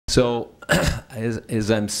So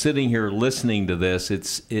as I'm sitting here listening to this,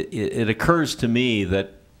 it occurs to me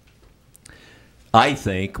that I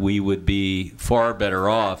think we would be far better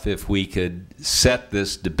off if we could set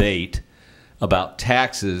this debate about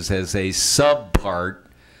taxes as a subpart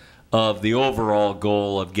of the overall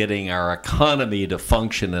goal of getting our economy to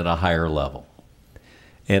function at a higher level.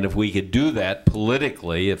 And if we could do that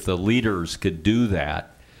politically, if the leaders could do that,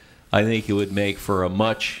 I think it would make for a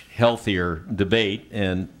much healthier debate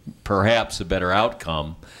and perhaps a better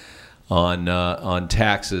outcome on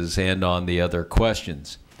taxes and on the other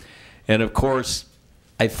questions. And of course,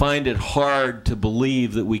 I find it hard to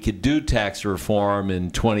believe that we could do tax reform in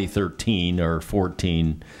 2013 or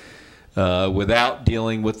 14 without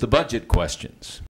dealing with the budget questions.